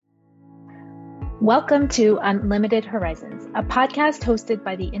Welcome to Unlimited Horizons, a podcast hosted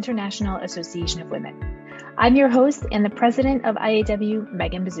by the International Association of Women. I'm your host and the president of IAW,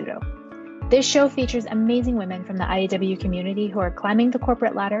 Megan Bizzuto. This show features amazing women from the IAW community who are climbing the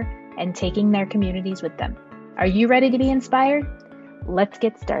corporate ladder and taking their communities with them. Are you ready to be inspired? Let's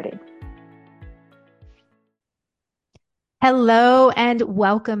get started. Hello and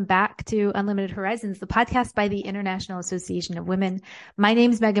welcome back to Unlimited Horizons, the podcast by the International Association of Women. My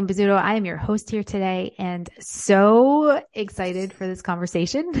name is Megan Bizzuto. I am your host here today and so excited for this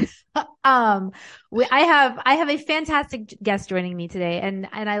conversation. I have a fantastic guest joining me today and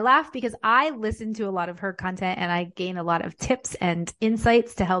I laugh because I listen to a lot of her content and I gain a lot of tips and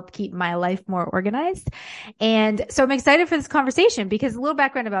insights to help keep my life more organized. And so I'm excited for this conversation because a little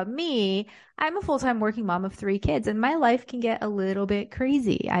background about me. I'm a full-time working mom of 3 kids and my life can get a little bit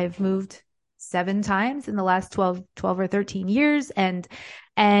crazy. I've moved 7 times in the last 12 or 13 years and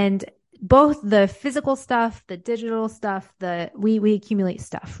both the physical stuff, the digital stuff, we accumulate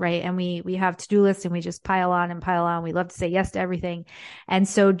stuff, right? And we have to-do lists and we just pile on and pile on. We love to say yes to everything. And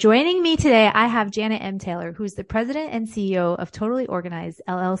so joining me today, I have Janet M. Taylor, who's the president and CEO of Totally Organized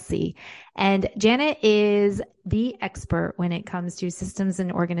LLC. And Janet is the expert when it comes to systems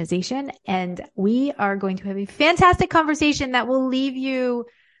and organization. And we are going to have a fantastic conversation that will leave you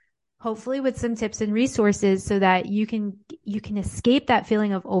hopefully with some tips and resources so that you can escape that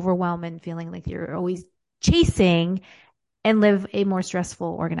feeling of overwhelm and feeling like you're always chasing and live a more stressful,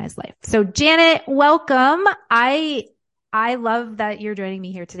 organized life. So Janet, welcome. I love that you're joining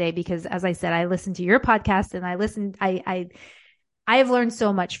me here today because as I said, I listened to your podcast and I have learned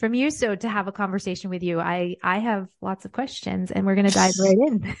so much from you. So to have a conversation with you, I have lots of questions and we're going to dive right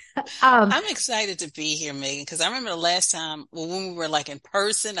in. I'm excited to be here, Megan, because I remember the last time when we were like in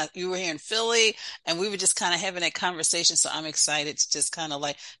person, you were here in Philly and we were just kind of having that conversation. So I'm excited to just kind of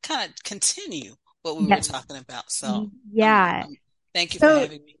continue what we were talking about. So yeah. Thank you for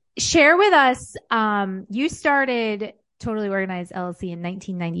having me. Share with us, you started Totally Organized LLC in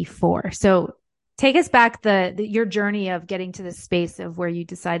 1994. So take us back your journey of getting to this space of where you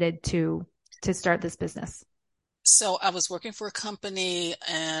decided to start this business. So I was working for a company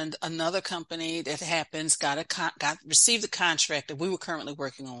and another company that received the contract that we were currently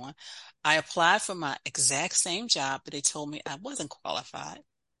working on. I applied for my exact same job, but they told me I wasn't qualified.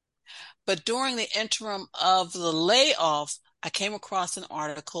 But during the interim of the layoff, I came across an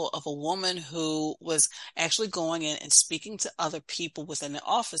article of a woman who was actually going in and speaking to other people within the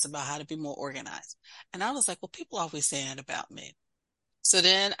office about how to be more organized. And I was like, well, people are always saying it about me. So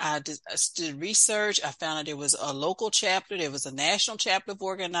then I did research. I found out there was a local chapter. There was a national chapter of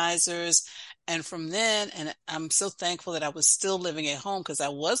organizers. And from then, and I'm so thankful that I was still living at home because I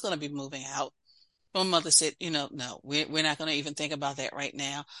was going to be moving out. My mother said, no, we're not going to even think about that right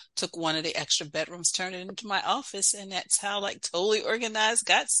now. Took one of the extra bedrooms, turned it into my office. And that's how Totally Organized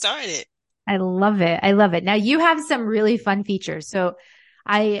got started. I love it. I love it. Now you have some really fun features. So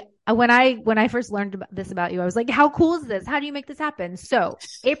when I first learned about you, I was like, how cool is this? How do you make this happen? So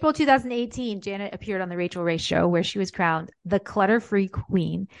April 2018, Janet appeared on the Rachel Ray Show where she was crowned the clutter-free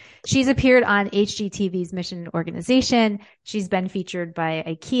queen. She's appeared on HGTV's Mission Organization. She's been featured by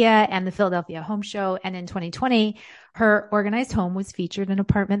IKEA and the Philadelphia Home Show. And in 2020, her organized home was featured in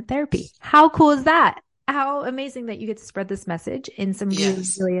Apartment Therapy. How cool is that? How amazing that you get to spread this message in some really,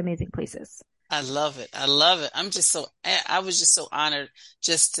 really amazing places. I love it. I love it. I was just so honored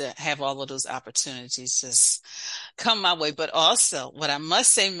just to have all of those opportunities just come my way. But also what I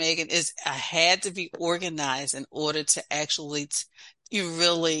must say, Megan, is I had to be organized in order to actually, you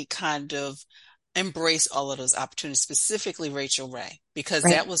really kind of embrace all of those opportunities, specifically Rachel Ray, because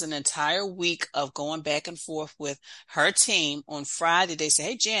that was an entire week of going back and forth with her team. On Friday, they say,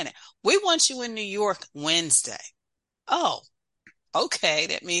 hey, Janet, we want you in New York Wednesday. Oh, okay,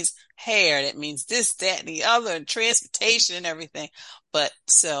 that means hair, that means this, that, and the other, and transportation and everything. But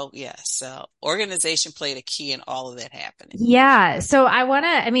so organization played a key in all of that happening. Yeah. So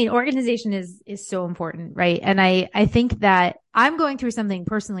organization is so important, right? And I think that I'm going through something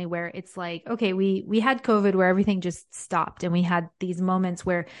personally where it's like, okay, we had COVID where everything just stopped and we had these moments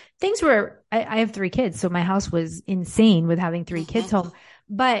where things were, I have 3 kids. So my house was insane with having 3 kids home.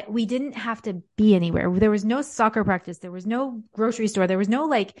 But we didn't have to be anywhere. There was no soccer practice. There was no grocery store. There was no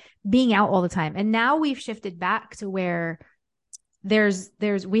being out all the time. And now we've shifted back to where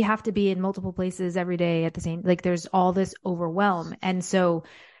we have to be in multiple places every day at the same, there's all this overwhelm. And so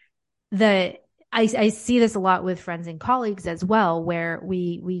I see this a lot with friends and colleagues as well, where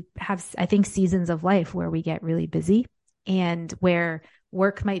we have, I think, seasons of life where we get really busy and where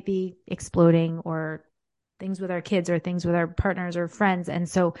work might be exploding or things with our kids or things with our partners or friends. And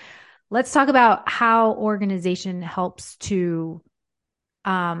so let's talk about how organization helps to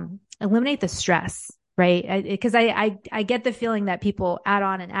eliminate the stress, right? Because I get the feeling that people add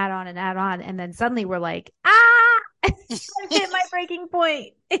on and add on and add on, and then suddenly we're like, I've hit my breaking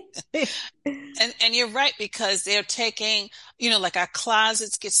point. And you're right because they're taking, like our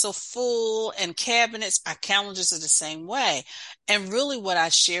closets get so full and cabinets, our calendars are the same way. And really what I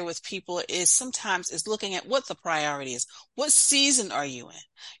share with people is sometimes is looking at what the priority is. What season are you in?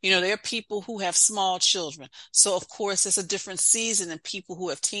 There are people who have small children. So of course it's a different season than people who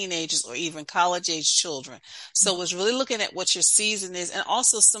have teenagers or even college age children. So it's really looking at what your season is. And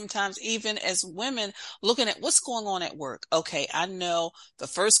also sometimes even as women looking at what's going on at work. Okay, I know the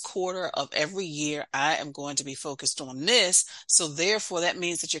first quarter of every year, I am going to be focused on this. So therefore, that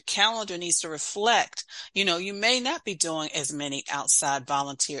means that your calendar needs to reflect. You may not be doing as many outside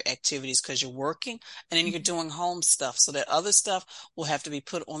volunteer activities because you're working and then you're doing home stuff. So that other stuff will have to be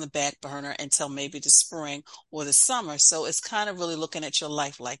put on the back burner until maybe the spring or the summer. So it's kind of really looking at your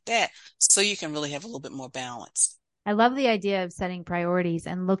life like that so you can really have a little bit more balance. I love the idea of setting priorities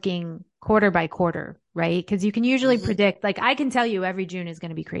and looking quarter by quarter, right? Because you can usually Hmm. predict, like I can tell you every June is going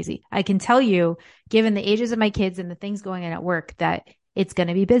to be crazy. I can tell you, given the ages of my kids and the things going on at work, that it's going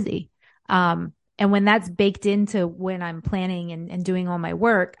to be busy. And when that's baked into when I'm planning and doing all my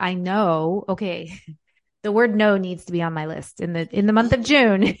work, I know, okay, the word no needs to be on my list in the month of Hmm.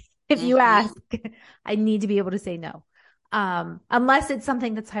 June. If you Hmm. ask, I need to be able to say no. Unless it's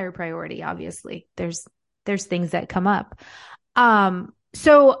something that's higher priority, obviously. There's things that come up.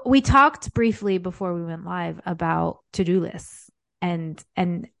 So we talked briefly before we went live about to-do lists and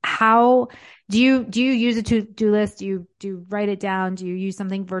how do you use a to-do list? Do you write it down? Do you use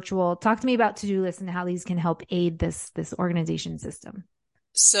something virtual? Talk to me about to-do lists and how these can help aid this organization system.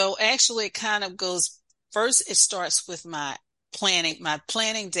 So actually it kind of goes first, it starts with my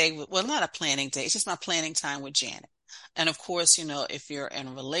planning day well, not a planning day, it's just my planning time with Janet. And of course, if you're in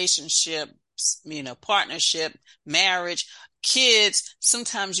a relationship, partnership, marriage, kids,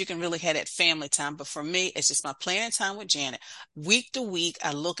 sometimes you can really have that family time. But for me, it's just my planning time with Janet. Week to week,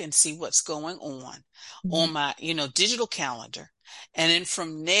 I look and see what's going on my, digital calendar. And then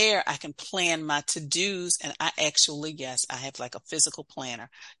from there, I can plan my to-dos. And I actually, yes, I have like a physical planner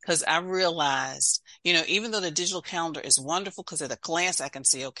because I realized, even though the digital calendar is wonderful because at a glance I can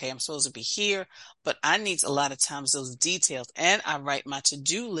see, okay, I'm supposed to be here, but I need a lot of times those details. And I write my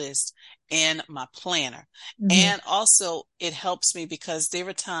to-do list in my planner. Mm-hmm. And also it helps me because there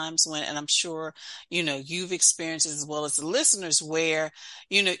are times when, and I'm sure, you've experienced as well as the listeners where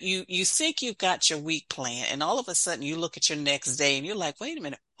you think you've got your week plan and all of a sudden you look at your next day and you're like, wait a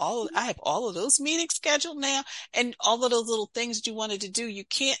minute, I have all of those meetings scheduled now and all of those little things that you wanted to do, you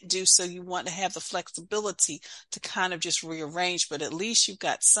can't do. So you want to have the flexibility to kind of just rearrange, but at least you've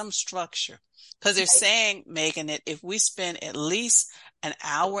got some structure. Because they're Right. saying, Megan, that if we spend at least an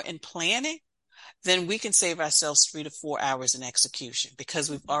hour in planning, then we can save ourselves 3 to 4 hours in execution because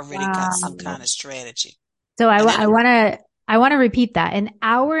we've already got some kind Wow. of strategy. So And then I it want to I want to repeat that. An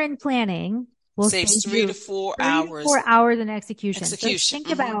hour in planning will saves save three to you four 3 to 4 hours hours in execution. So execution.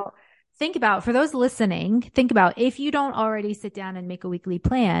 Hmm. think about for those listening, think about if you don't already sit down and make a weekly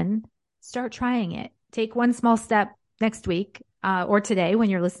plan, start trying it. Take one small step next week or today when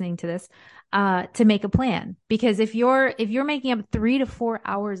you're listening to this to make a plan. Because if you're making up 3 to 4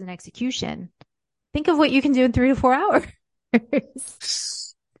 hours in execution, think of what you can do in 3 to 4 hours.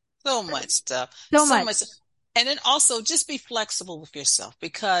 So much stuff, So so much. much. And then also just be flexible with yourself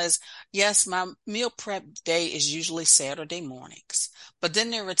because yes, my meal prep day is usually Saturday mornings, but then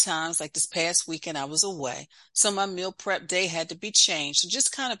there were times like this past weekend I was away. So my meal prep day had to be changed. So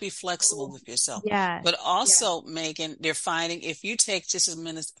just kind of be flexible with yourself. Yes. But Yes. also, Megan, they're finding if you take just a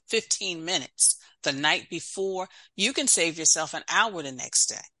minute, 15 minutes the night before, you can save yourself an hour the next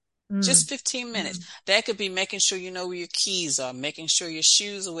day. Mm. Just 15 minutes. Mm. That could be making sure you know where your keys are, making sure your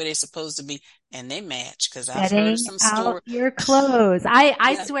shoes are where they're supposed to be, and they match. Because I've heard of Setting some out store. your clothes.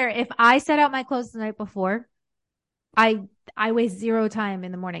 I Yeah, swear, if I set out my clothes the night before, I I waste zero time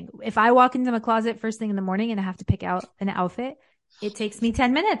in the morning. If I walk into my closet first thing in the morning and I have to pick out an outfit, it takes me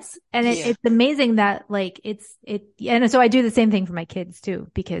 10 minutes. And yeah, it's amazing that like and so I do the same thing for my kids too,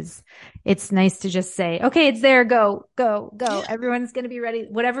 because it's nice to just say, okay, it's there, go, go, go. yeah. Everyone's going to be ready.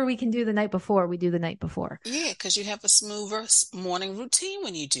 Whatever we can do the night before, we do the night before. Yeah, because you have a smoother morning routine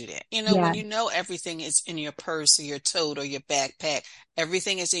when you do that. When Yeah, you know everything is in your purse or your tote or your backpack,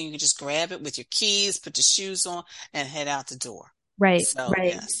 everything is in. You can just grab it with your keys, put your shoes on, and head out the door. right, So,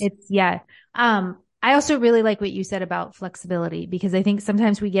 right. yes. It's yeah. I also really like what you said about flexibility because I think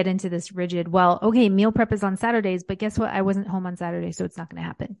sometimes we get into this rigid, well, okay, meal prep is on Saturdays, but guess what? I wasn't home on Saturday, so it's not going to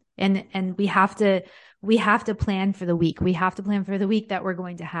happen. And we have to plan for the week. We have to plan for the week that we're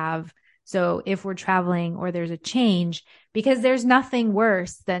going to have. So if we're traveling or there's a change, because there's nothing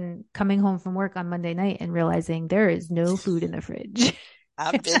worse than coming home from work on Monday night and realizing there is no food in the fridge.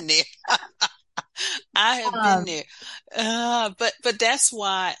 I've been there. I have been Um, there. But that's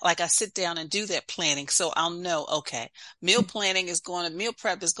why, like, I sit down and do that planning. So I'll know, okay, meal prep is going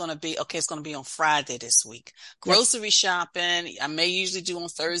to be, okay, it's going to be on Friday this week. yep, Grocery shopping, I may usually do on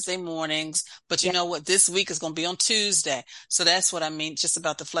Thursday mornings, but you yep, know what? This week is going to be on Tuesday. So that's what I mean, just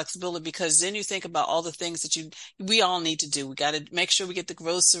about the flexibility, because then you think about all the things that we all need to do. We got to make sure we get the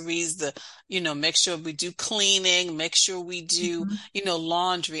groceries, make sure we do cleaning, make sure we do mhm,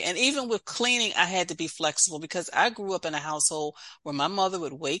 laundry. And even with cleaning, I had to be flexible because I grew up in a household where my mother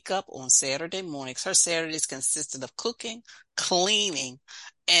would wake up on Saturday mornings. Her Saturdays consisted of cooking, cleaning,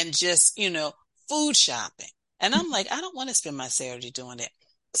 and just, food shopping. And I'm like, I don't want to spend my Saturday doing that.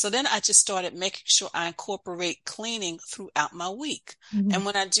 So then I just started making sure I incorporate cleaning throughout my week. mhm. And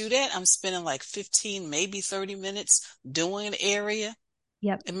when I do that, I'm spending like 15, maybe 30 minutes doing an area.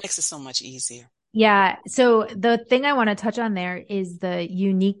 Yep. It makes it so much easier. Yeah. So the thing I want to touch on there is the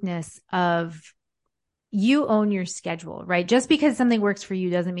uniqueness of you own your schedule, right? Just because something works for you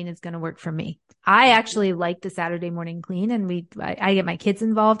doesn't mean it's going to work for me. I Mhm. actually like the Saturday morning clean, and I get my kids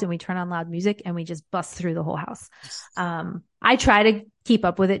involved and we turn on loud music and we just bust through the whole house. I try to keep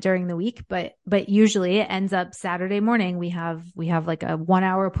up with it during the week, but usually it ends up Saturday morning. We have like a 1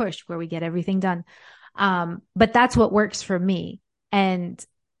 hour push where we get everything done. But that's what works for me. And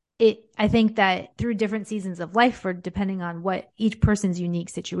I think that through different seasons of life, or depending on what each person's unique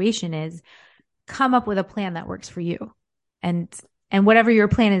situation is, come up with a plan that works for you. And whatever your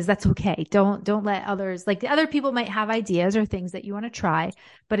plan is, that's okay. Don't let others, like, the other people might have ideas or things that you want to try,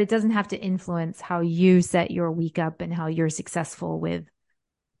 but it doesn't have to influence how you set your week up and how you're successful with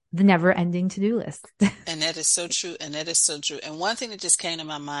the never ending to-do list. And that is so true. And that is so true. And one thing that just came to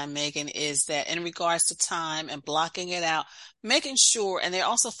my mind, Megan, is that in regards to time and blocking it out, making sure, and they're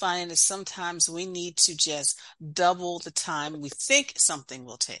also finding that sometimes we need to just double the time we think something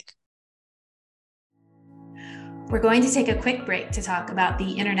will take. We're going to take a quick break to talk about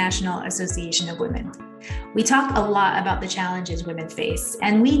the International Association of Women. We talk a lot about the challenges women face,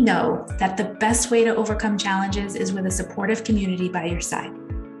 and we know that the best way to overcome challenges is with a supportive community by your side.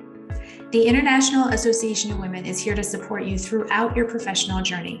 The International Association of Women is here to support you throughout your professional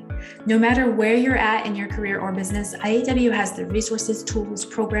journey. No matter where you're at in your career or business, IAW has the resources, tools,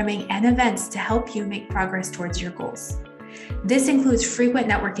 programming, and events to help you make progress towards your goals. This includes frequent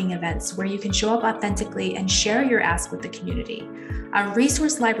networking events where you can show up authentically and share your ask with the community, a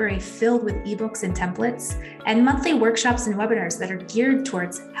resource library filled with ebooks and templates, and monthly workshops and webinars that are geared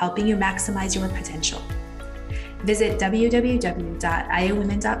towards helping you maximize your potential. Visit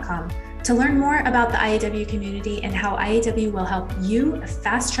www.iawomen.com to learn more about the IAW community and how IAW will help you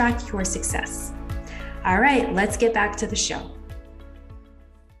fast track your success. All right, let's get back to the show.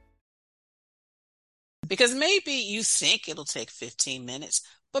 Because maybe you think it'll take 15 minutes,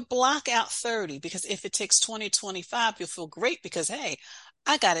 but block out 30, because if it takes 20, 25, you'll feel great because, hey,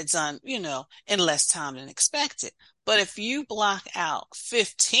 I got it done, in less time than expected. But if you block out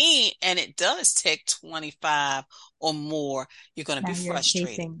 15 and it does take 25 or more, you're going to be Now you're frustrated.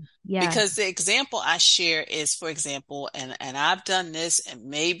 chasing. Yeah. Because the example I share is, for example, and I've done this, and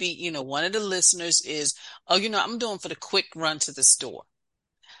maybe, one of the listeners is, oh, I'm doing for the quick run to the store.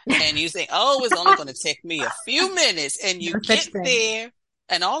 And you think, oh, it's only going to take me a few minutes. And you No such get thing. there,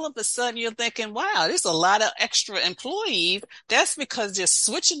 and all of a sudden you're thinking, wow, there's a lot of extra employees. That's because they're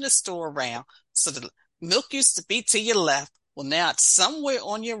switching the store around. So the milk used to be to your left. Well, now it's somewhere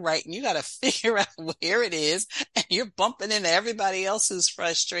on your right, and you got to figure out where it is. And you're bumping into everybody else who's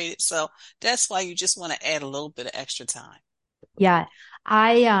frustrated. So that's why you just want to add a little bit of extra time. Yeah.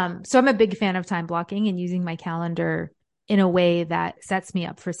 So I'm a big fan of time blocking and using my calendar in a way that sets me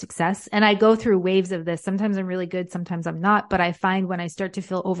up for success. And I go through waves of this. Sometimes I'm really good, sometimes I'm not, but I find when I start to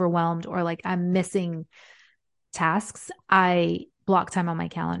feel overwhelmed or like I'm missing tasks, I block time on my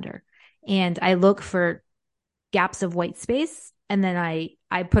calendar and I look for gaps of white space. And then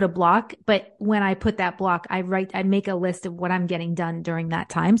I put a block, but when I put that block, I make a list of what I'm getting done during that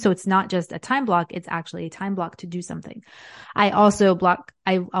time. So it's not just a time block. It's actually a time block to do something. I'll block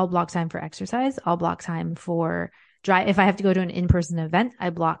time for exercise. I'll block time for drive. If I have to go to an in-person event,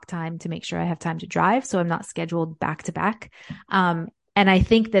 I block time to make sure I have time to drive. So I'm not scheduled back to back. And I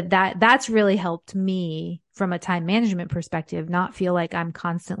think that's really helped me from a time management perspective, not feel like I'm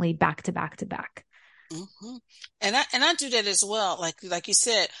constantly back to back to back. Hmm. And I do that as well. Like you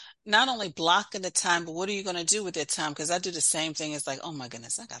said, not only blocking the time, but what are you going to do with that time? Because I do the same thing. It's like, oh my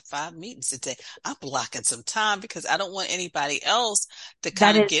goodness, I got 5 meetings today. I'm blocking some time because I don't want anybody else to That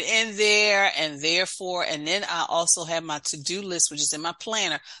kind of is, get in there, and therefore, and then I also have my to-do list, which is in my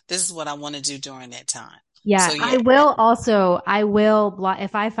planner. This is what I want to do during that time. yeah, So yeah. I will block,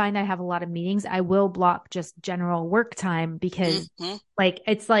 if I find I have a lot of meetings, I will block just general work time because Hmm. like,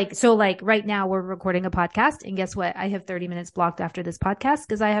 it's like, so like right now we're recording a podcast and guess what? I have 30 minutes blocked after this podcast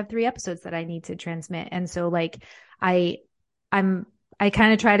because I have 3 episodes that I need to transmit. And so like, I, I'm, I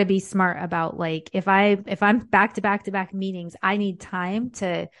kind of try to be smart about like, if I'm back to back to back meetings, I need time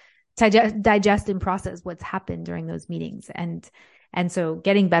to digest and process what's happened during those meetings. And so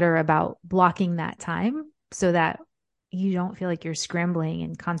getting better about blocking that time so that you don't feel like you're scrambling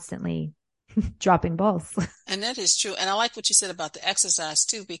and constantly dropping balls. And that is true. And I like what you said about the exercise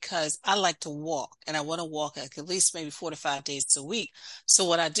too, because I like to walk and I want to walk like at least maybe 4 to 5 days a week. So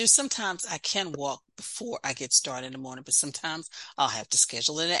what I do, sometimes I can walk before I get started in the morning, but sometimes I'll have to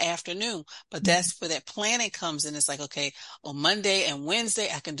schedule it in the afternoon. But that's where that planning comes in. It's like, okay, on Monday and Wednesday,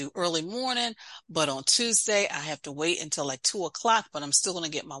 I can do early morning, but on Tuesday, I have to wait until like 2 o'clock, but I'm still going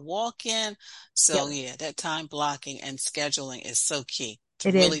to get my walk in. So Yep. yeah, that time blocking and scheduling is so key to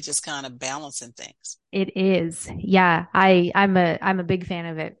It is. really just kind of balancing things. It is. Yeah. I'm a big fan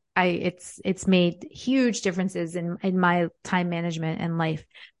of it. It's made huge differences in my time management and life.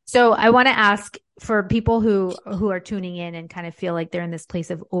 So I want to ask for people who are tuning in and kind of feel like they're in this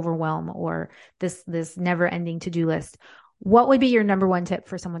place of overwhelm or this never ending to-do list. What would be your number one tip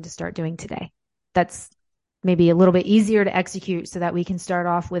for someone to start doing today? That's maybe a little bit easier to execute so that we can start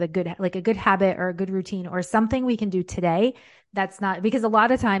off with a good habit or a good routine or something we can do today. That's not because a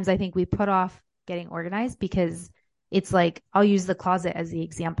lot of times I think we put off getting organized because it's like, I'll use the closet as the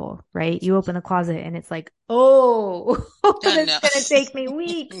example, right? You open the closet and it's like, oh, I this is know. going to take me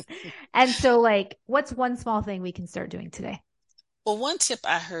weeks. And so like, what's one small thing we can start doing today? Well, one tip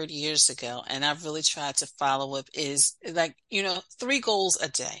I heard years ago, and I've really tried to follow up, is like, 3 goals a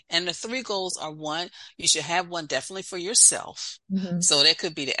day. And the 3 goals are: one, you should have one definitely for yourself. Mm-hmm. So that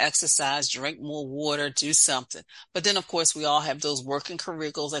could be to exercise, drink more water, do something. But then, of course, we all have those work and career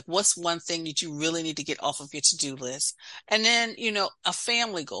goals. Like, what's one thing that you really need to get off of your to-do list? And then, a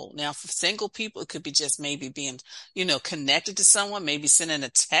family goal. Now, for single people, it could be just maybe being, connected to someone, maybe sending a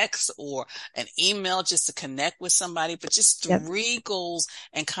text or an email just to connect with somebody, but just Yep. 3 goals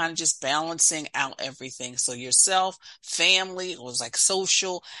and kind of just balancing out everything. So yourself, family, or like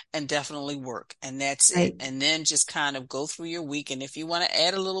social, and definitely work. And that's it. Right. And then just kind of go through your week. And if you want to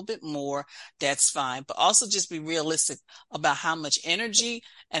add a little bit more, that's fine. But also just be realistic about how much energy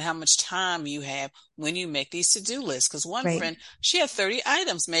and how much time you have when you make these to-do lists. Because one Right. friend, she had 30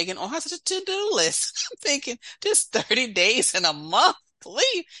 items, Megan, on her to-do list. I'm thinking, just 30 days in a month.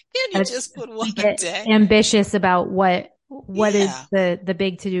 Please, can you That's just put one we a get day? ambitious about what is Yeah. the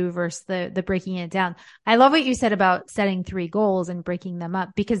big to do versus the breaking it down. I love what you said about setting 3 goals and breaking them up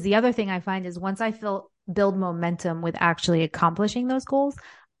because the other thing I find is once I feel build momentum with actually accomplishing those goals,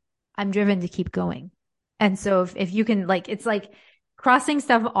 I'm driven to keep going. And so if you can like it's like crossing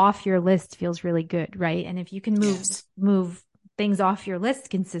stuff off your list feels really good, right? And if you can Yes. move things off your list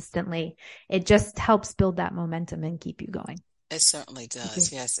consistently, it just helps build that momentum and keep you going, It certainly which does.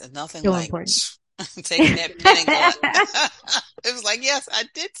 is Yes. And nothing so like important. taking that pen and going, it was like, yes, I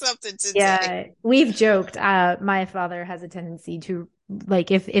did something today. Yeah, we've joked. My father has a tendency to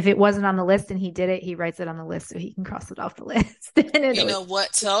like if it wasn't on the list and he did it, he writes it on the list so he can cross it off the list. And it You always know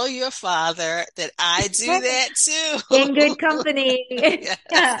what? Tell your father that I do that in too. good company. Yes,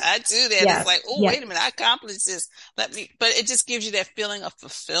 Yeah, I do that. It's yeah, like, oh, yeah. wait a minute, I accomplished this. But it just gives you that feeling of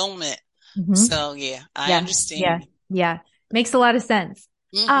fulfillment. Hmm. So yeah, I Yeah, yeah, understand. yeah. Makes a lot of sense.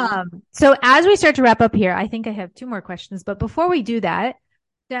 Hmm. So as we start to wrap up here, I think I have 2 more questions, but before we do that,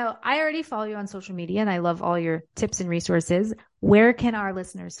 now I already follow you on social media and I love all your tips and resources. Where can our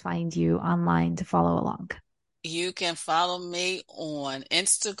listeners find you online to follow along? You can follow me on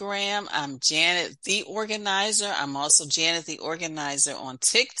Instagram. I'm Janet the Organizer. I'm also Janet the Organizer on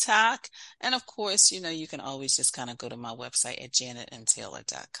TikTok. And of course, you can always just kind of go to my website at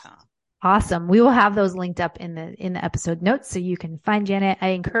janetandtaylor.com. Awesome. We will have those linked up in the episode notes so you can find Janet. I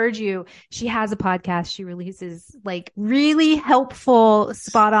encourage you. She has a podcast. She releases like really helpful,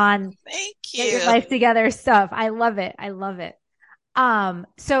 spot on, Thank get your you. life together stuff. I love it. I love it.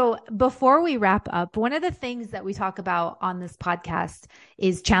 So before we wrap up, one of the things that we talk about on this podcast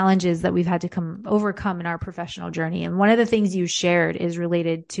is challenges that we've had to overcome in our professional journey. And one of the things you shared is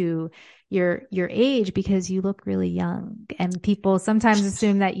related to your age because you look really young. And people sometimes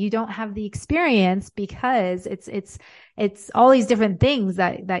assume that you don't have the experience because it's all these different things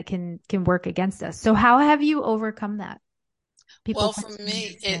that can work against us. So how have you overcome that? People Well, for questioning your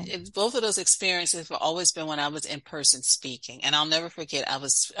me, experience. both of those experiences have always been when I was in person speaking, and I'll never forget. I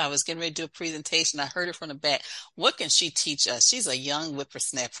was getting ready to do a presentation. I heard it from the back. What can she teach us? She's a young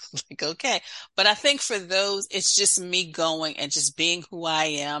whippersnapper. Like, okay, but I think for those, it's just me going and just being who I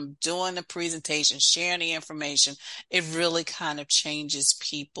am, doing the presentation, sharing the information. It really kind of changes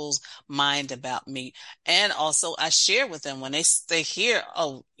people's mind about me, and also I share with them when they hear,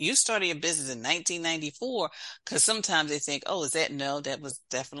 "Oh, you started your business in 1994." Because sometimes they think, oh, is that? No, that was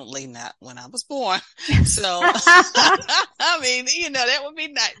definitely not when I was born. So, I mean, that would be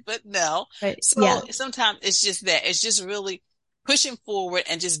nice, but no. But So yeah, sometimes it's just that. It's just really pushing forward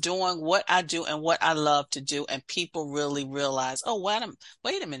and just doing what I do and what I love to do. And people really realize, oh,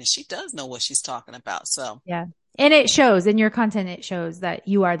 wait a minute, she does know what she's talking about. So yeah. And it shows in your content, it shows that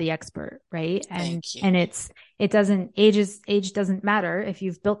you are the expert, right? And thank you. and it doesn't age doesn't matter if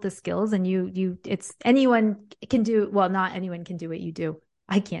you've built the skills and it's anyone can do, well, not anyone can do what you do.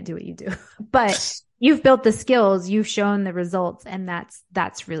 I can't do what you do. But you've built the skills, you've shown the results, and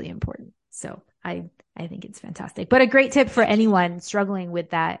that's really important. So I think it's fantastic. But a great tip for Thank you. anyone struggling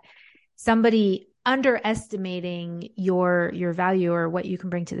with that, somebody underestimating your value or what you can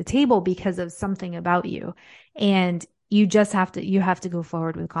bring to the table because of something about you, and you have to go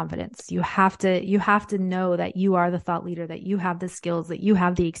forward with confidence. You have to know that you are the thought leader, that you have the skills, that you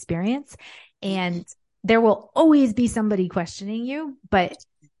have the experience, Mhm. and there will always be somebody questioning you, but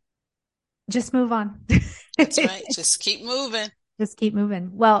just move on. That's right. Just keep moving. Just keep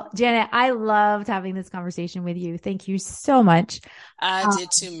moving. Well, Janet, I loved having this conversation with you. Thank you so much. I Um, did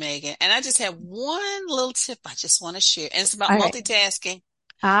too, Megan. And I just have one little tip I just want to share, and it's about all right. multitasking.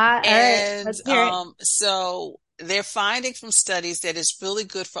 All right. And Let's hear it. so they're finding from studies that it's really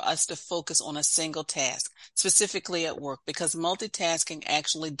good for us to focus on a single task, specifically at work, because multitasking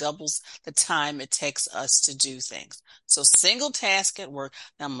actually doubles the time it takes us to do things. So single task at work.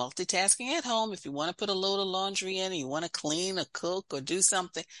 Now multitasking at home, if you want to put a load of laundry in and you want to clean or cook or do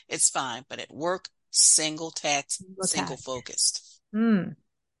something, it's fine. But at work, single task, Single single task. focused. Mm,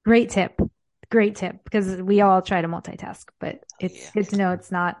 great tip. Great tip. Because we all try to multitask, but Oh it's yeah. good to know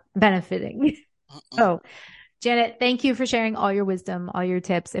it's not benefiting. Mm-mm. So, Janet, thank you for sharing all your wisdom, all your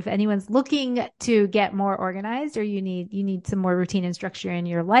tips. If anyone's looking to get more organized or you need some more routine and structure in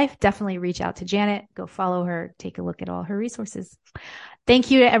your life, definitely reach out to Janet. Go follow her, take a look at all her resources.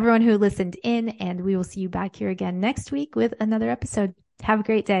 Thank you to everyone who listened in, and we will see you back here again next week with another episode. Have a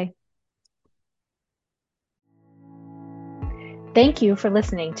great day. Thank you for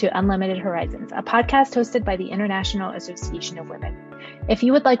listening to Unlimited Horizons, a podcast hosted by the International Association of Women. If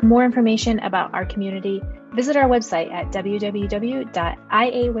you would like more information about our community, visit our website at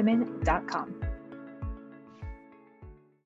www.iawomen.com.